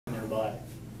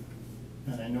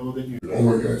And I know that you... Oh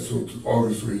my God, so it's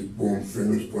obviously Bowen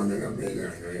fingers pointing at me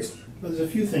then, right? Well, there's a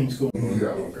few things going on,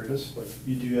 Yeah. Curtis. Like,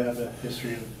 you do have a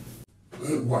history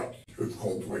of... What? It's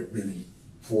called like maybe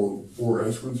four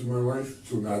escorts in my life,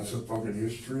 so that's a fucking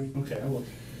history. Okay, well,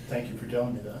 thank you for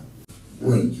telling me that.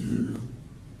 Right.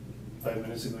 5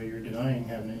 minutes ago you were denying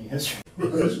having any history.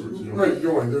 Right,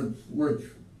 no, I didn't, like,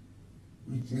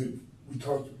 we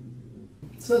talked.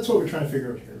 So that's what we're trying to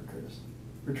figure out here, Curtis.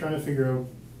 We're trying to figure out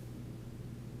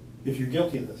if you're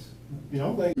guilty of this. You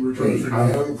know, like... We're trying to figure out.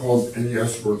 I haven't called any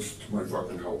escorts to my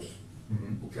fucking house,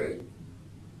 okay?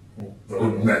 Or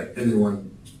met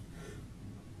anyone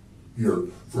here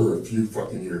for a few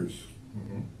fucking years,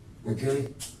 okay?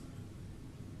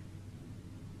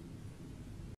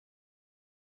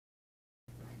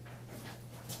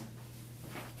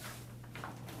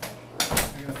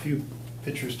 I got a few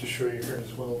pictures to show you here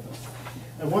as well.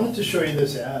 I wanted to show you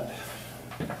this ad.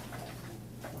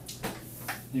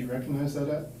 Do you recognize that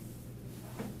ad?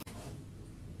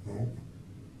 No.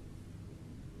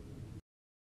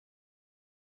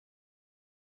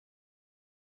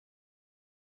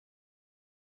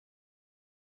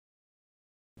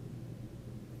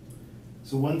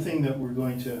 So one thing that we're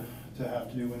going to have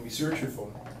to do when we search your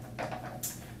phone,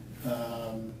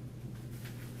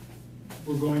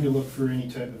 we're going to look for any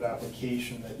type of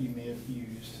application that you may have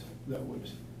used that would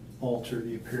alter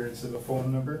the appearance of a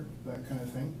phone number, that kind of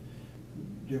thing.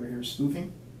 Do you ever hear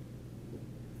spoofing?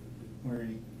 Where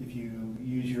if you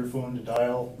use your phone to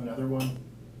dial another one,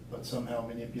 but somehow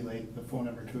manipulate the phone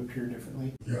number to appear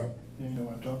differently? Yeah. You know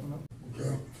what I'm talking about?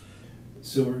 Yeah.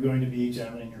 So we're going to be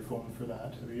examining your phone for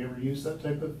that. Have you ever used that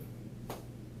type of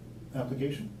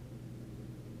application?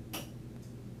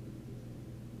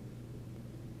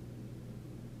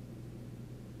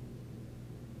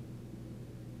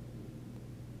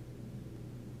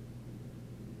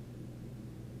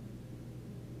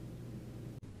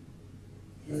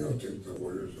 I don't take the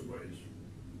lawyer's advice.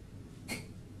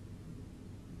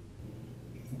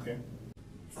 Okay.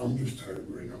 I'm just tired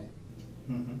right now.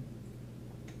 Mm-hmm.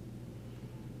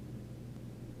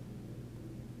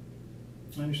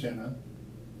 I understand that.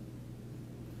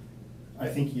 I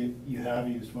think you have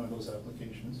used one of those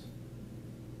applications.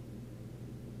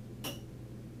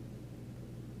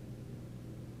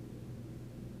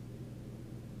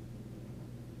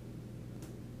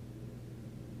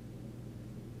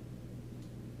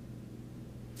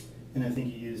 And I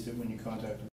think you used it when you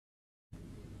contacted.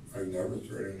 I've never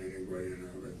threatened anybody and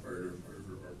I've been fired or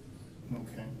fired.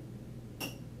 Okay.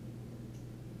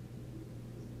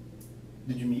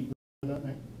 Did you meet with her that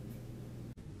night?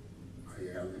 I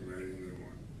haven't met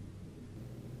anyone.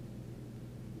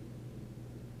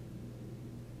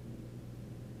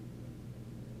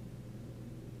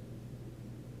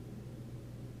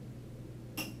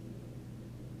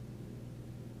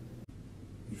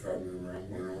 You've had me around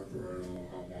going on for I don't know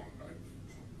how long.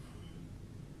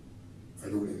 I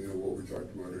don't even know what we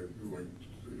talked about it like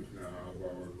an half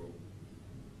hour ago.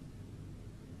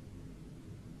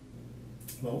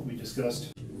 Well, we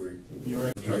discussed Like,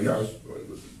 your... I asked,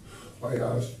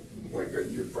 like,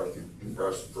 if I could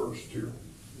rest first here,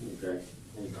 okay?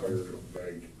 I'm tired of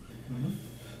begging.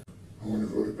 I want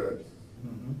to go to bed.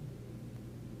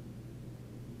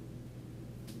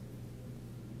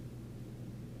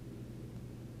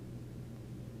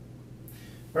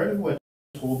 Part of what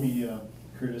told me,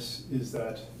 Curtis, is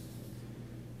that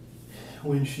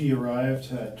when she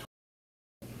arrived at,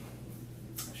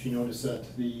 she noticed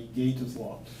that the gate is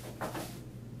locked.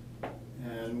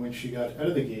 And when she got out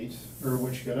of the gate, or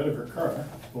when she got out of her car to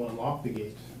go unlock the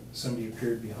gate, somebody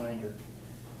appeared behind her.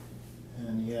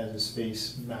 And he had his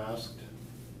face masked,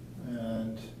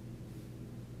 and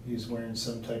he was wearing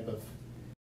some type of...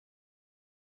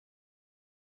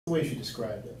 The way she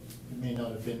described it, it may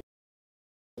not have been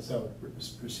that's how it was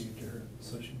perceived to her.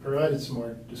 So she provided some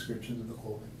more descriptions of the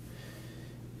clothing.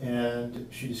 And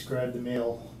she described the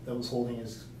male that was holding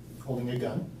a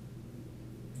gun.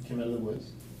 He came out of the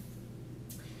woods.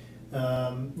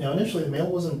 Now initially the male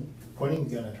wasn't pointing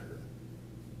the gun at her.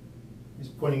 He's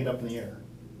pointing it up in the air.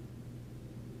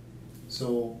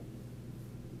 So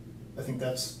I think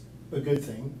that's a good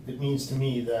thing. It means to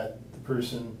me that the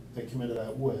person that came out of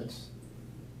that woods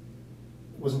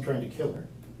wasn't trying to kill her.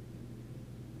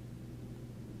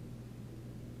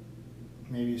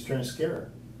 Maybe he's trying to scare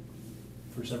her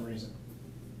for some reason.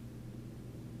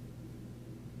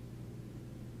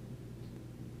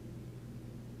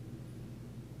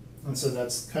 And so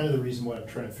that's kind of the reason what I'm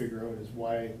trying to figure out is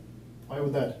why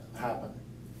would that happen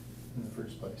in the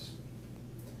first place?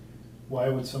 Why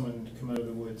would someone come out of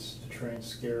the woods to try and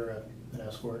scare an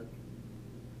escort?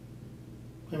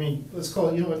 I mean, let's call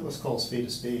it, you know what, let's call a spade a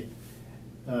spade.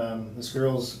 This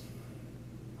girl's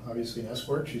obviously an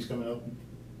escort, she's coming up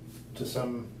to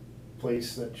some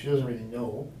place that she doesn't really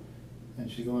know,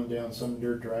 and she's going down some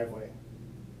dirt driveway.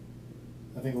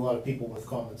 I think a lot of people with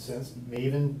common sense may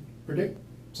even predict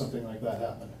something like that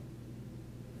happening.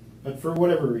 But for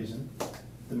whatever reason,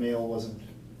 the male wasn't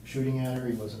shooting at her,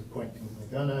 he wasn't pointing the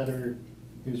gun at her,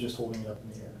 he was just holding it up in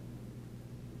the air.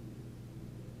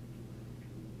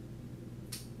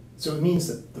 So it means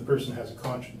that the person has a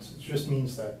conscience. It just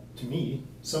means that, to me,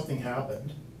 something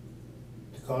happened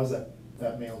to cause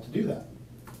that male to do that.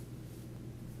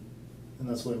 And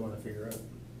that's what I want to figure out.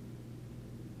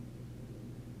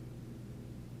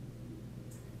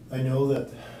 I know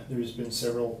that there's been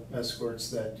several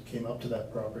escorts that came up to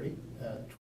that property.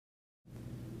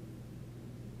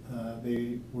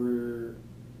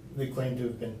 They claimed to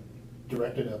have been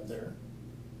directed up there.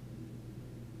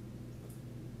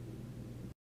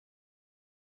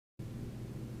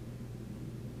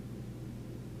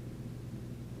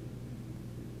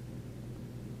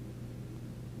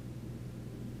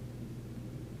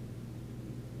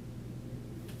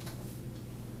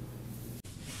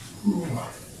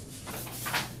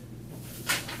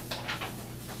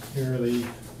 Here are the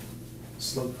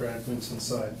slug fragments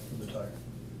inside of the tire.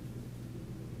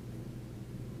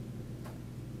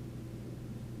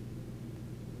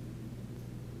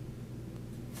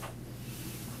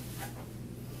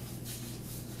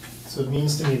 So it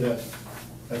means to me that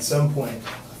at some point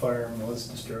a firearm was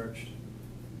discharged.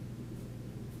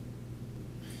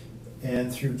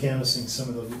 And through canvassing some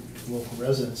of the local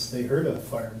residents, they heard a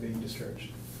firearm being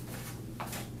discharged. The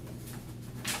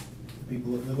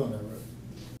people that live on that road.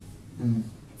 Mm.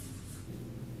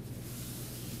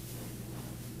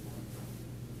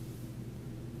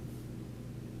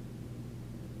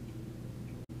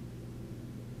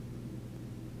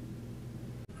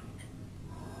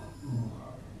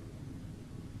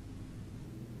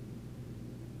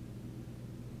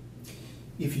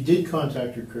 If you did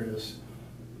contact her, Curtis,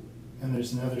 and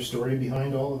there's another story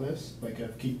behind all of this, like I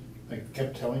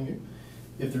kept telling you,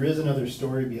 if there is another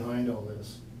story behind all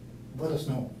this, let us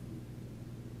know,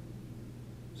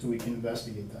 so we can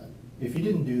investigate that. If you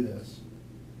didn't do this,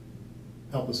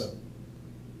 help us out,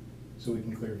 so we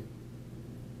can clear you.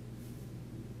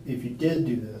 If you did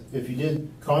do this, if you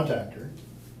did contact her,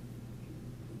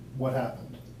 what happened?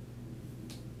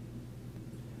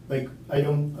 Like, I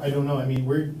don't know, I mean,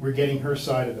 we're getting her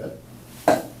side of it.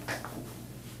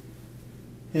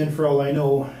 And for all I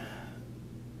know,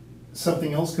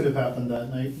 something else could have happened that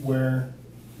night where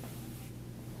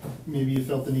maybe you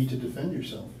felt the need to defend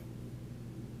yourself.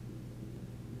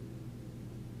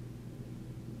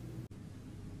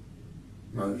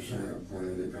 Not just saying I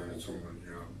pointed a gun at someone,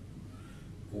 yeah.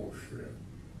 Bullshit.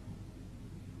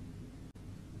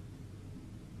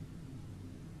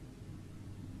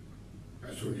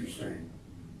 That's what you're saying.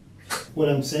 What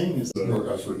I'm saying is, No,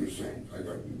 that's what you're saying. I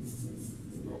got,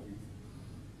 no.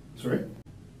 sorry?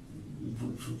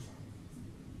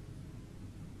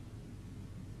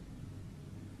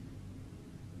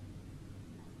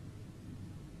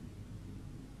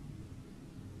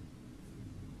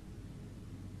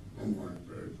 I'm going to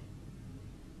bed.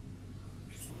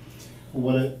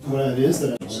 What it is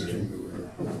that I'm Sitting saying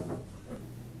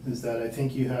there. is that I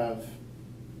think you have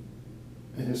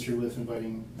a history with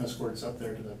inviting escorts up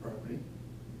there to that property.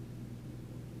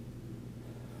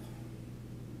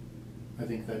 I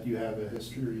think that you have a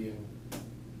history in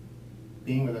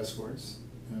being with escorts,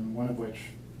 and one of which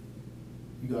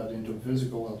you got into a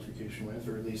physical altercation with,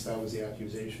 or at least that was the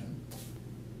accusation.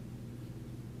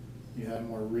 You had a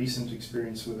more recent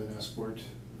experience with an escort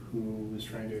who was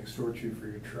trying to extort you for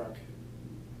your truck.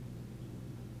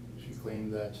 She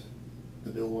claimed that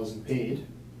the bill wasn't paid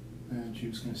and she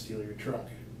was going to steal your truck.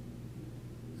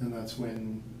 And that's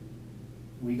when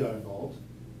we got involved,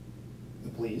 the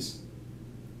police,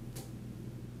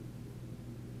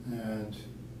 and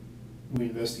we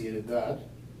investigated that.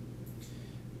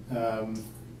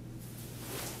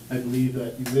 I believe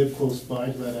that you live close by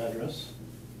to that address.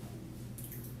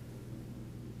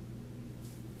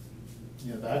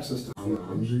 You have access to. I'm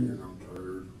clumsy and I'm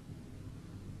tired.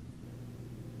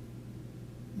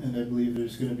 And I believe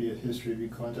there's going to be a history of you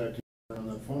contacting her on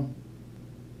that phone.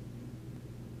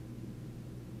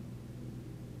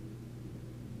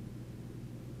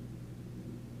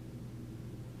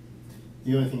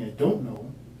 The only thing I don't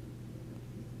know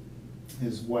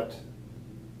is what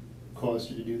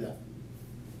caused you to do that.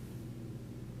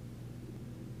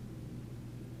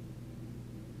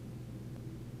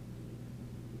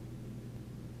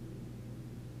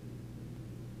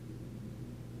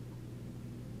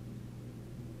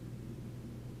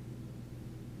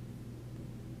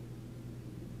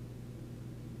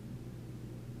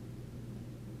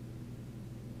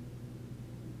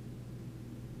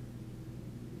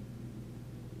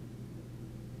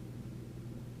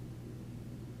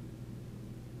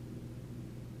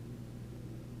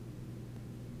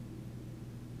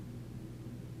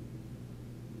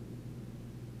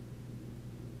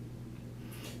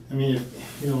 I mean,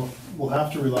 we'll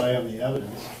have to rely on the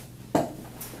evidence,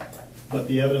 but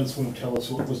the evidence won't tell us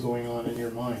what was going on in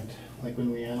your mind. Like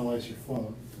when we analyze your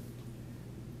phone,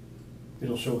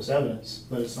 it'll show us evidence,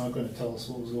 but it's not going to tell us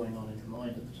what was going on in your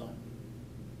mind at the time.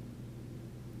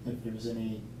 If there was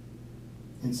any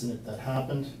incident that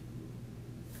happened,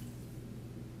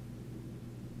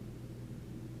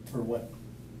 or what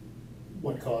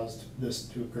caused this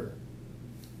to occur.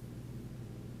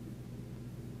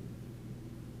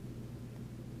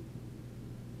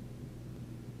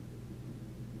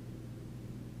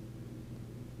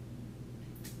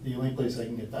 The only place I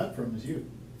can get that from is you.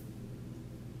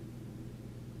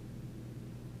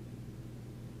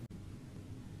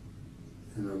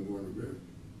 And I'm going to bed.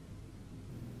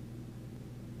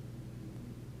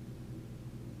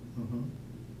 Mm-hmm.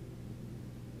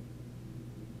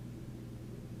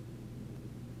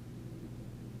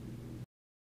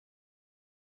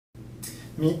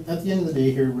 I mean, at the end of the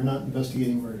day here, we're not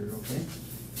investigating murder, okay?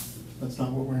 That's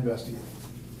not what we're investigating.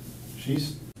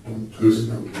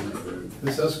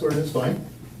 This escort is fine.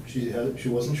 She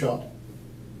wasn't shot.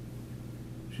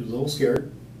 She was a little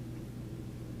scared,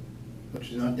 but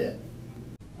she's not dead.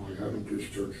 I haven't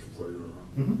discharged the firearm.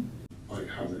 Mm-hmm. I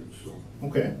haven't, so.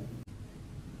 Okay.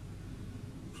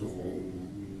 So,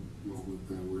 well, we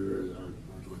can wait it out.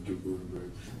 I'd like to go to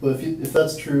bed. Well, if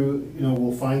that's true,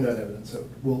 we'll find that evidence out.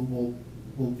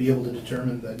 We'll be able to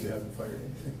determine that you haven't fired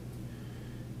anything.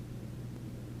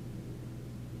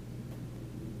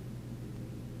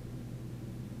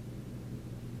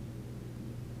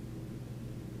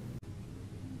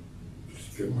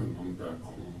 Just get my mom back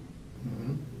home.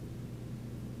 Mm-hmm.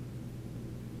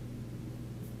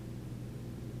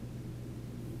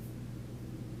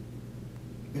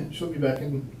 Yeah, she'll be back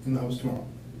in the house tomorrow.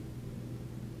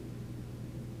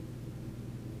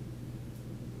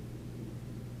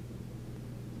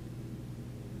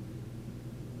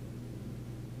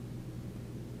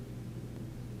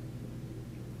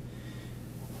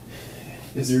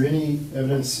 Is there any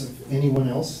evidence of anyone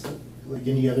else, like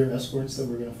any other escorts that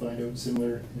we're going to find out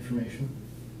similar information?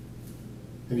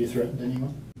 Have you threatened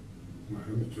anyone? I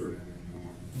haven't threatened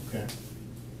anyone. Okay.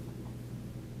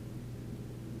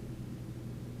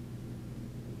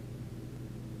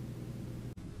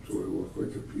 So I look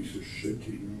like a piece of shit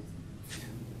to you?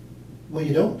 Well,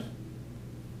 you don't.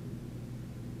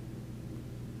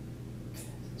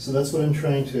 So that's what I'm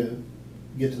trying to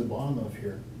get to the bottom of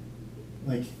here.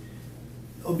 Like,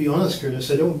 I'll be honest, Curtis,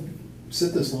 I don't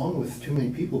sit this long with too many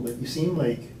people, but you seem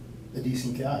like a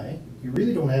decent guy. You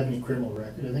really don't have any criminal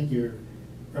record. I think you're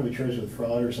probably charged with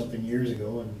fraud or something years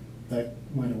ago, and that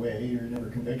went away. You're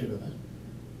never convicted of it.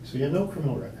 So you have no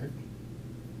criminal record.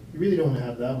 You really don't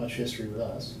have that much history with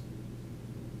us.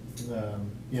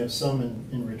 You have some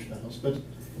in Richmond House, but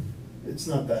it's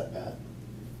not that bad.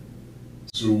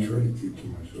 So I'm trying to keep to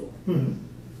myself.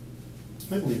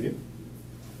 Mm-hmm. I believe you.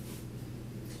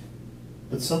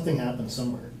 But something happened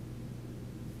somewhere.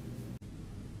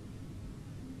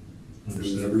 I've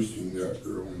never seen that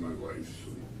girl in my life,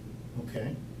 so.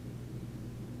 Okay.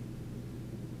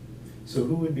 So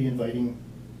who would be inviting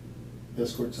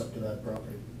escorts up to that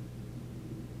property?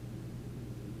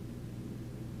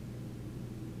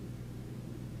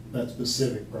 That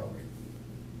specific property?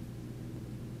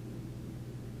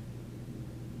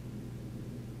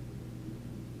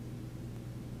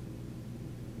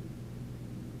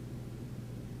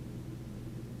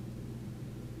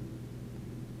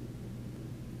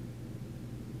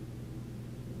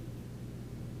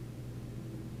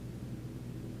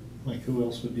 Like, who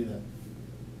else would do that?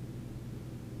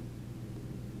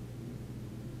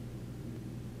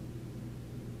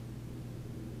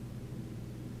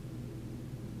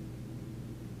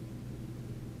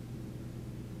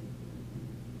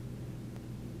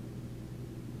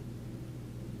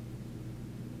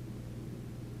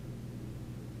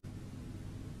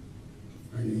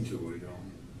 I need to lay down.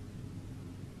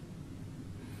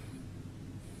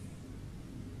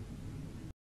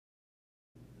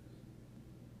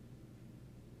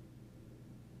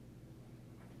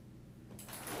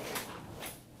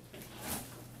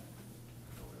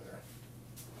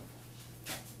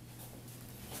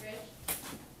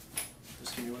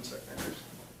 Just give me 1 second, Chris.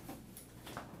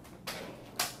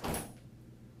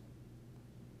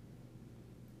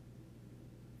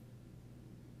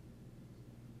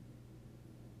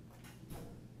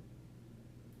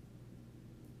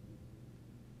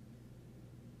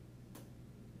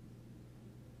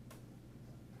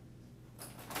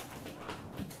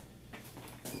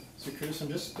 So Curtis, I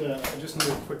just need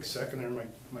a quick second there.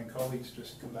 My colleagues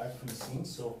just come back from the scene,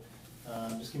 so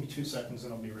just give me 2 seconds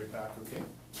and I'll be right back, okay?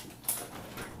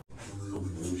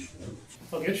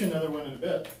 I'll get you another one in a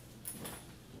bit.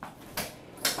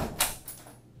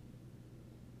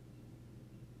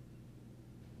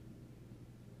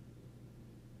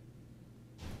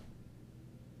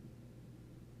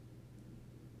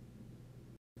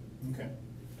 Okay.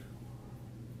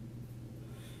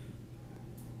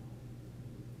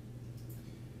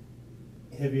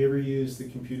 Have you ever used the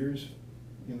computers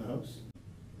in the house?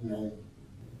 No,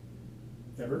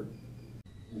 Ever?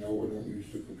 no, I don't use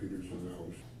the computers in the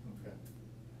house. Okay.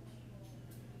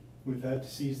 We've had to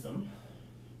seize them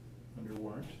under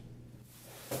warrant.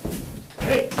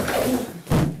 Hey!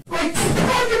 Like,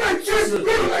 fucking, I just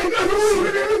realized I don't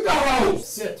even in the house!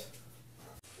 Sit!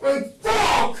 Like,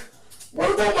 fuck!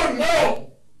 What about my mom?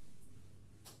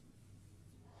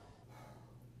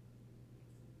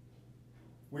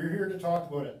 We're here to talk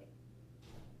about it.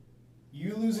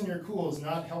 You losing your cool is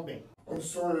not helping. I'm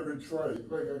sorry, I've been trying.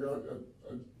 Like, I got,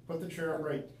 Put the chair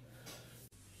upright.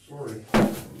 sorry.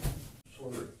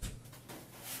 Sorry.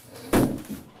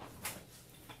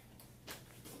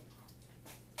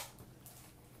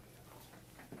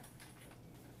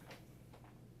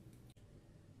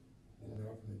 What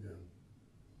happened again?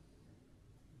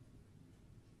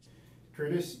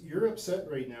 Curtis, you're upset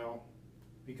right now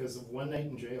because of one night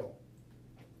in jail.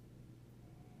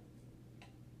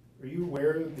 Are you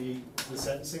aware of the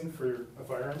sentencing for a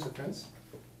firearms offense?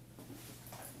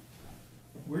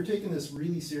 We're taking this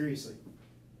really seriously.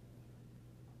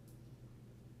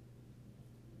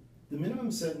 The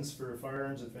minimum sentence for a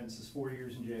firearms offense is 4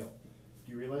 years in jail.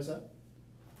 Do you realize that?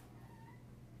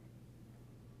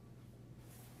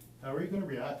 How are you going to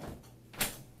react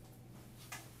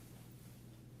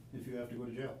if you have to go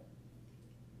to jail?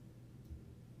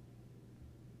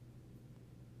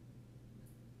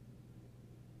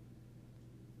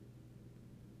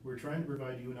 We're trying to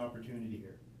provide you an opportunity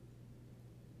here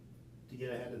to get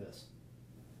ahead of this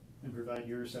and provide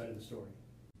your side of the story.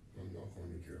 I'm not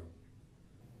going to jail.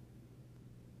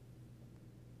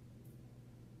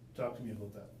 Talk to me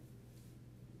about that.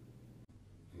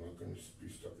 I'm not going to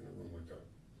be stuck in a room like that.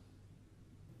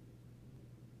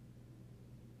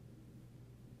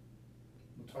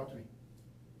 Well, talk to me.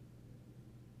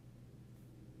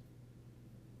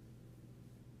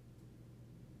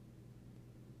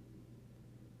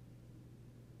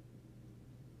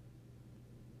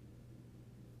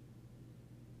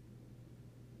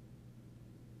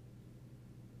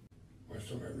 Last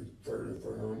time I ever fired a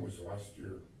firearm was last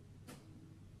year.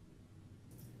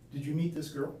 Did you meet this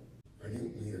girl? I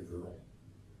didn't meet a girl.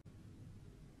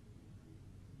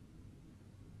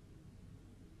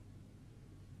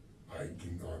 I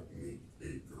did not meet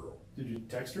a girl. Did you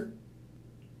text her?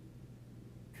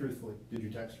 Truthfully, did you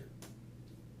text her?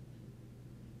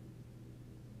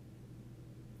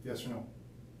 Yes or no?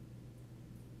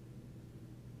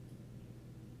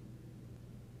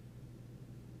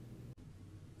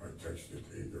 I texted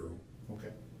a girl. Okay,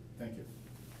 thank you.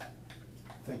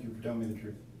 Thank you for telling me the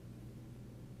truth.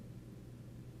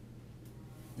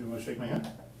 You want to shake my hand?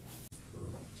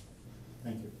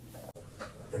 Thank you.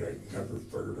 But I never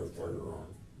fired a firearm.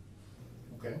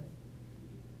 Okay,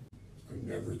 I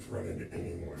never threatened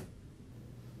anyone.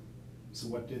 so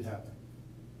what did happen?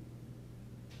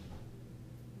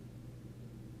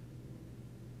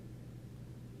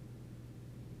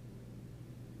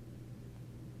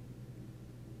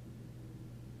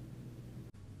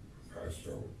 Passed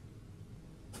out.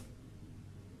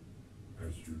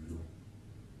 As usual.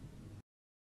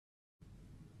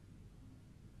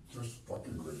 Just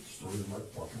fucking great story of my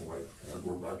fucking life. Can I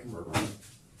go back in my room?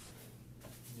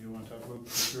 You don't want to talk about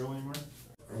this girl anymore?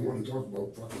 I don't want to talk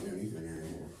about fucking anything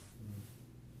anymore.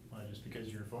 Why, just because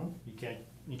of your phone? You can't.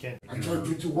 I can't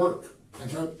get to work. I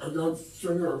got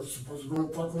sitting there, I was supposed to go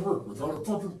to fucking work. Without a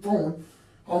fucking phone,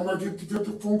 how am I get to get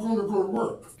the phone call to go to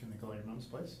work? Can they call your mom's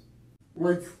place?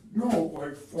 Like, no,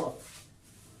 like, fuck.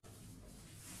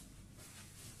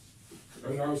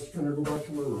 I asked, can I go back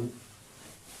to my room?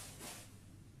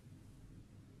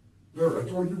 There, I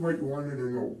told you what you wanted to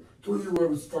know. Told you I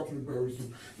was fucking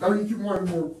embarrassing. Now you keep wanting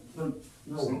more, like,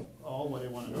 no. So, all what I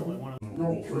want to know. I want to know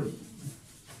No, like,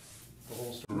 the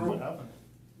whole story. What happened?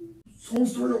 whole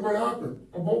story of what happened.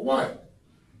 About what?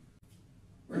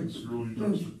 Like, This girl you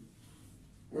there's- texted.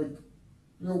 like,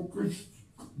 you know, Chris,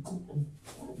 go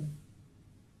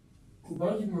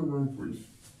back to my room, please.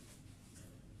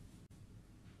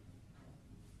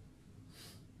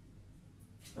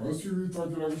 I asked you if you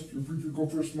thought that if we could go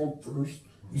for a smoke first.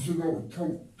 You said, no,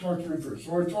 talk to me first.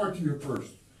 So I talked to you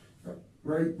first,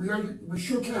 right? We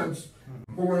shook hands,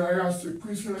 but when I asked you,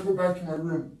 please can I go back to my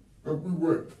room, we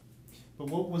would. But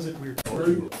what was it we were Right?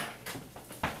 talking about?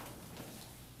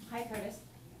 Hi, Curtis.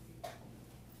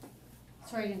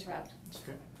 Sorry to interrupt.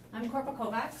 Okay. I'm Corporal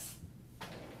Kovacs.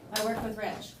 I work with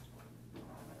Rich.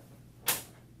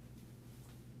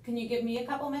 Can you give me a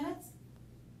couple minutes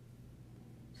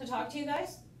to talk to you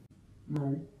guys?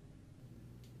 No,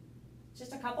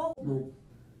 Just a couple? no.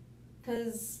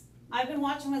 Because I've been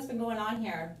watching what's been going on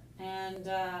here, and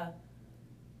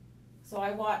so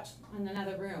I watch in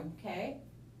another room, okay?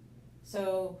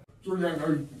 So, So yeah, now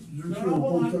you two are No,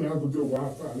 hold both on. gonna have a good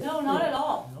laugh at it. no, not at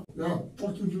all. Yeah,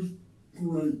 fucking just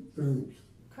great, thanks.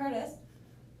 Curtis,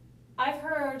 I've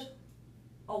heard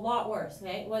a lot worse,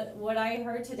 okay? What I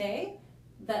heard today,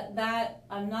 that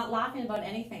I'm not laughing about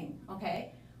anything,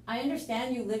 okay? I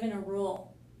understand you live in a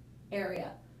rural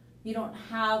area. You don't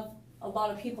have a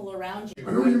lot of people around you.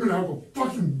 I don't even have a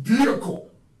fucking vehicle.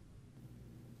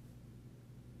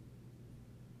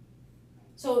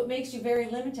 So it makes you very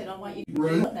limited on what you can do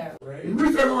Right. out there. The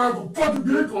reason I don't have a fucking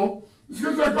vehicle is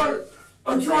because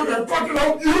I'm trying to fucking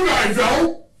help you guys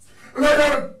out. And I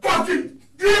got a fucking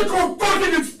vehicle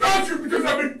fucking inspection because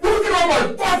I've been working on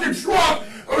my fucking truck.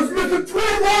 I was missing 3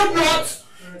 lug nuts.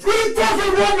 3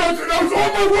 fucking lug nuts, and I was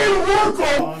on my way to work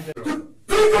home to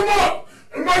pick them up.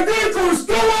 And my vehicle is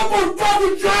still up on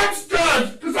fucking jack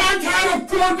stands because I can't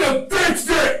afford to fix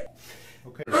it.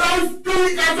 Okay. And I was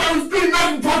being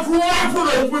nothing but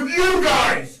cooperative with you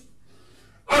guys.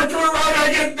 I turn around and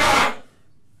I get that.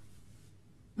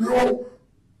 You know?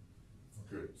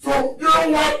 Okay. So, you know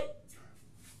what?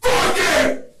 Fuck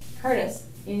it! Curtis,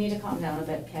 you need to calm down a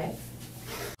bit, okay?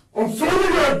 I'm sorry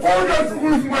I apologize for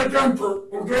losing my temper,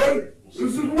 okay? This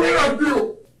is the way I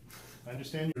feel. I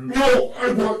understand you. No,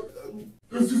 I don't.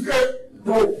 This is it.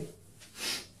 No.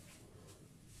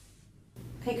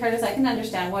 Okay, Curtis, I can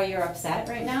understand why you're upset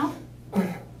right now.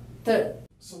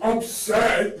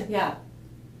 Upset? Yeah.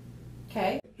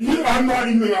 Okay? Yeah, I'm not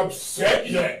even upset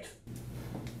yet.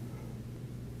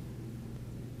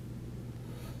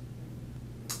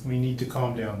 We need to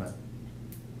calm down then.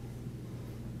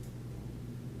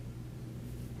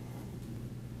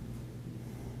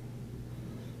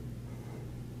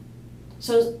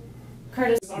 So,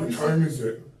 Curtis, What time is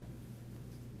it?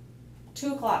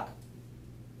 2 o'clock.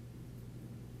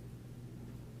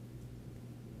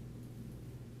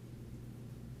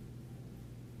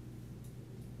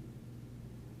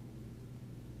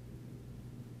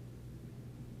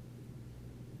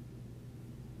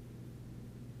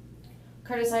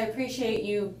 Curtis, I appreciate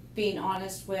you being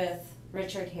honest with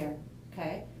Richard here,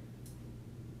 okay?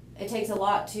 It takes a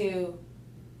lot to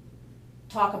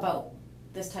talk about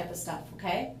this type of stuff,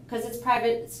 okay? Because it's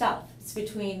private stuff.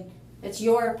 It's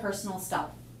your personal stuff.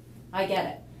 I get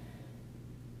it.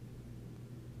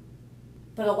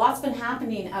 But a lot's been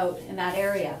happening out in that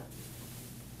area.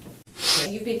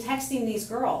 You've been texting these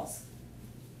girls.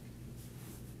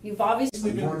 You've obviously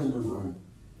I'm been, going in the room.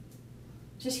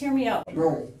 just hear me out.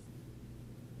 No.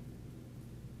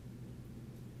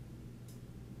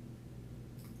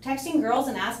 Texting girls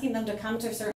and asking them to come to certain